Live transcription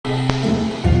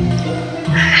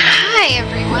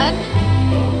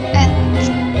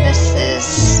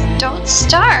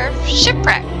Starve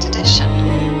Shipwrecked Edition.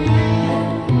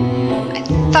 I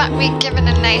thought we'd give it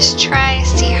a nice try,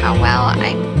 see how well.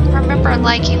 I remember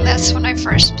liking this when I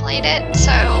first played it,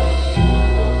 so...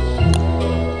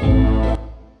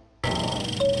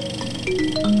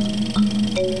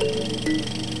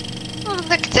 Oh,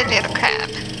 look at the little crab.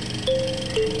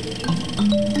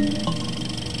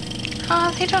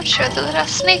 Oh, they don't show the little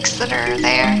snakes that are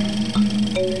there.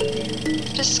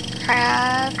 Just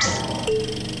crabs.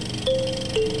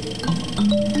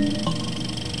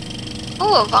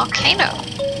 Oh, a volcano.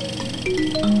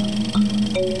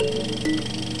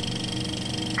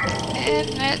 And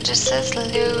it just says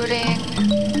loading.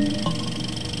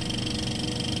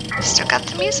 Still got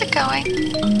the music going.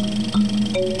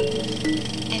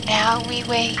 And now we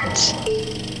wait.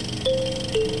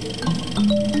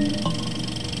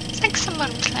 It's like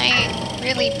someone playing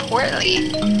really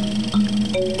poorly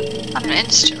on an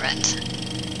instrument.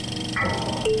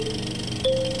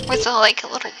 With a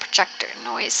little projector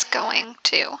noise going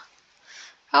too.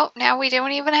 Oh, now we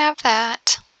don't even have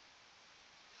that.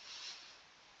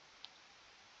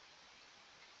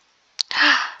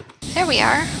 There we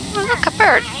are. Oh, look, a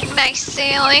bird. Nice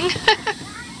sailing.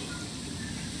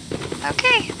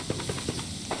 Okay.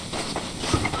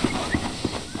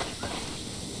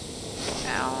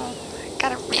 Now, I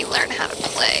gotta relearn how to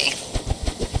play.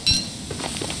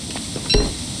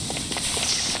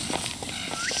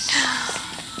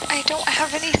 I don't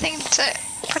have anything to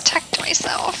protect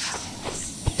myself.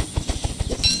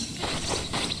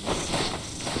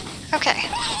 Okay.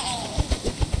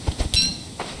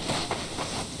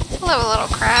 Hello, little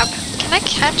crab. Can I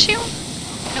catch you?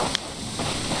 Nope.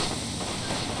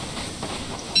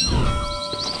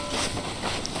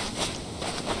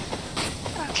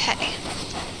 Okay.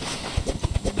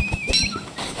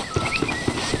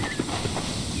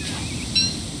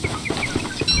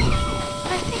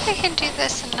 I think I can do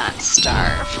this and not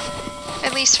starve.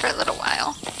 At least for a little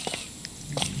while.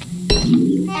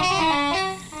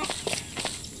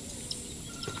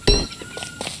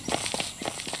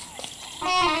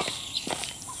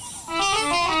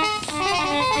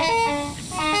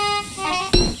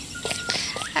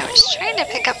 I was trying to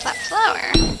pick up that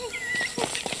flower.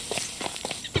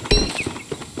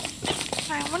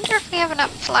 I wonder if we have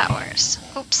enough flowers.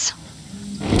 Oops.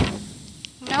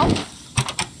 Nope.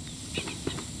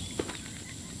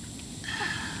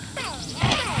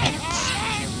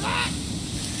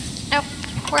 Nope,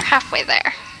 we're halfway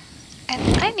there.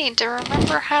 And I need to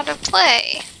remember how to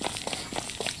play.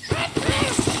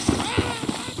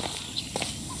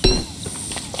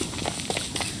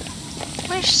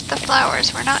 Wish the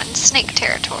flowers were not in snake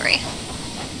territory.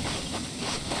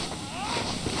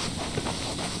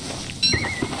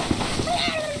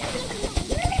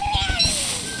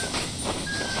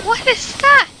 What is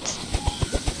that?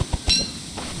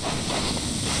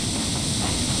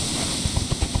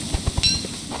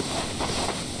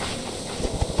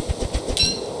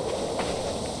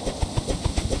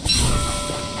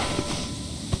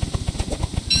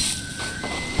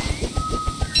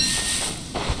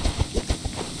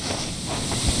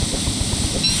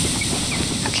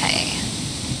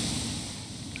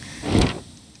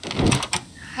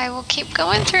 I will keep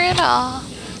going through it all.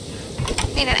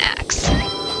 Need an axe.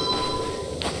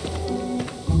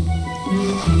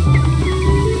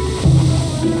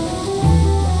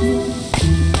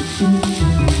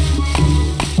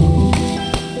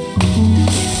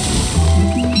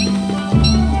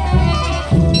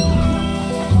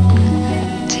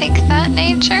 Take that,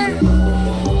 nature.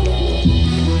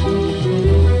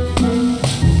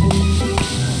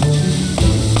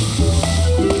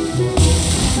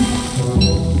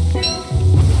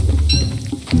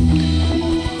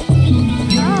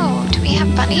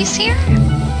 Bunnies here?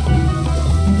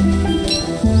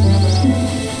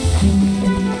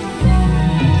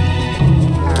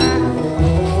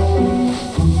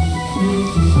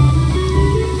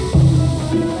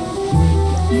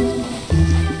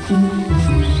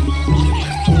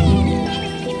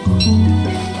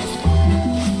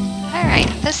 Alright,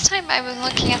 this time I was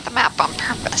looking at the map on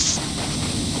purpose.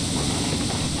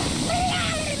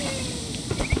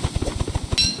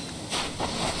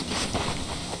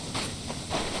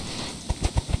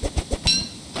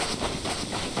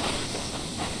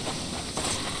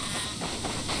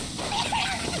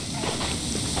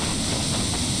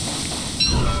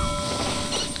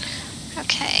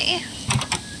 Okay.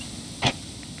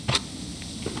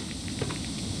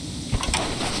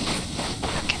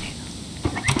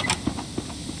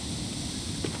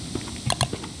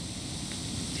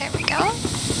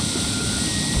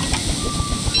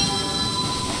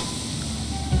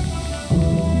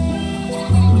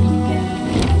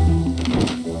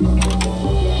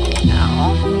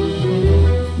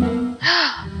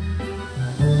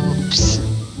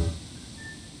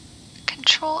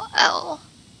 Control L.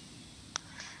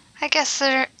 I guess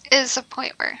there is a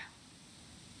point where...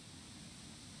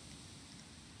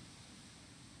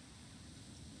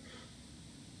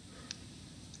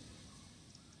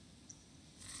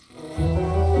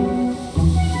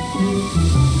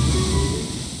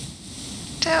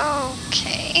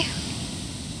 Okay.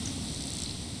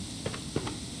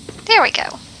 There we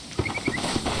go.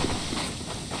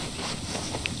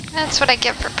 That's what I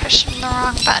get for pushing the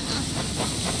wrong button.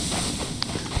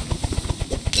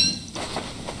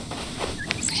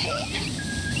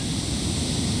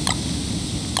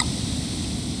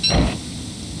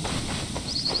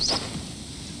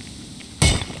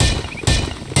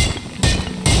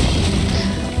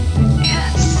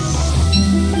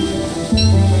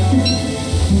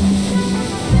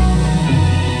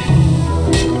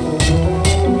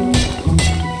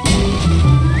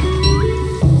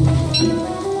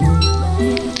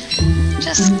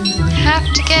 Just have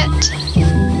to get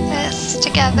this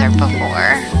together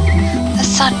before the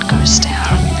sun goes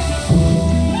down.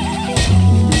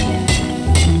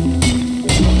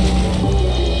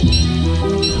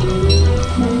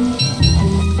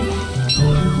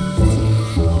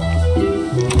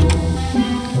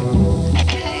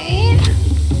 Okay.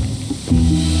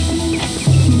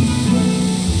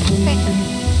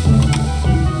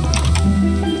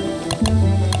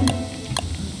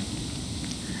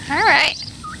 All right.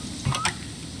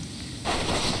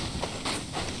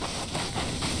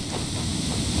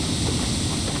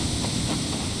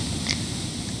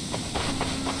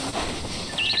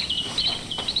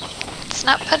 Let's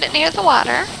not put it near the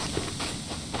water.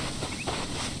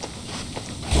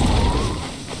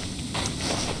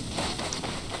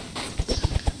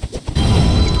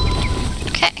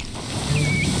 Okay.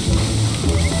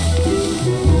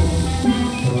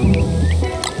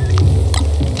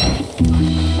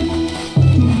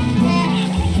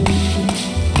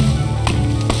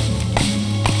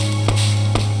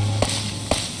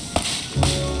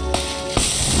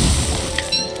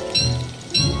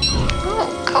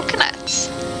 Ooh, coconuts.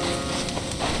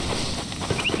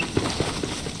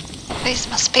 These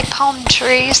must be palm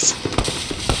trees.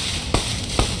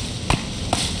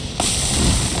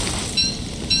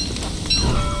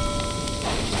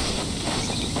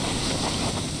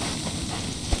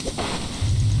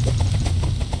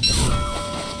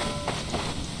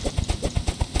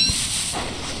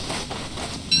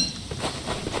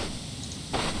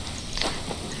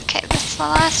 Okay, this is the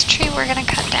last tree we're gonna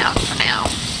cut down for now.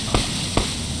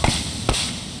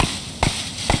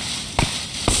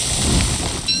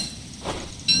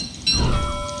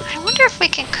 I wonder if we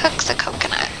can cook the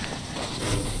coconut.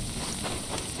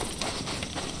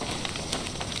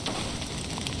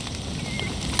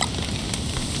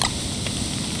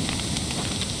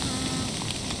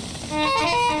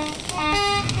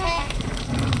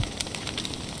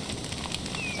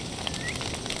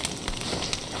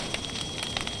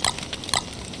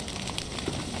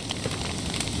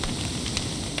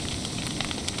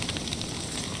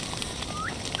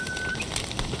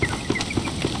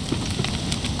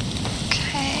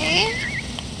 Okay.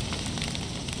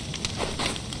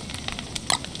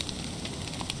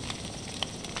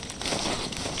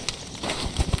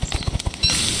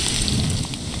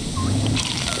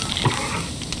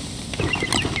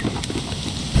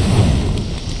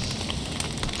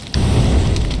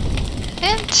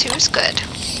 And two's good.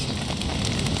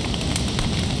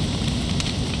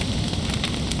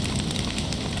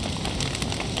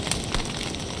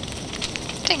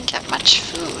 Didn't get much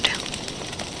food.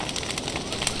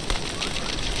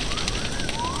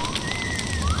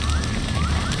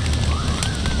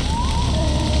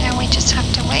 Now we just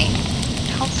have to wait and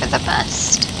hope for the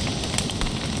best.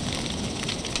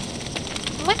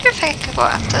 I wonder if I could go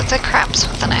after the crabs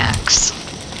with an axe.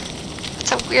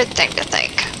 That's a weird thing to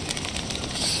think.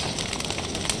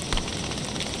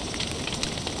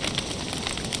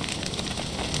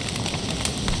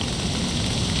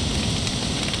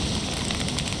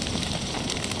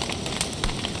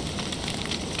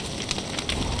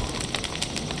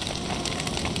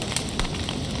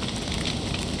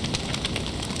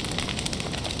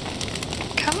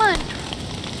 Come on.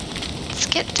 Let's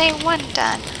get day one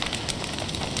done.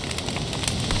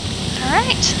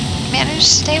 Alright.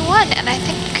 Managed day one, and I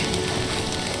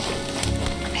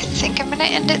think I'm gonna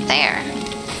end it there.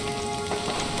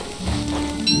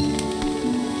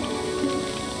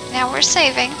 Now we're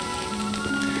saving.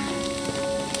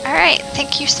 Alright,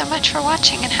 thank you so much for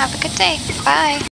watching and have a good day. Bye.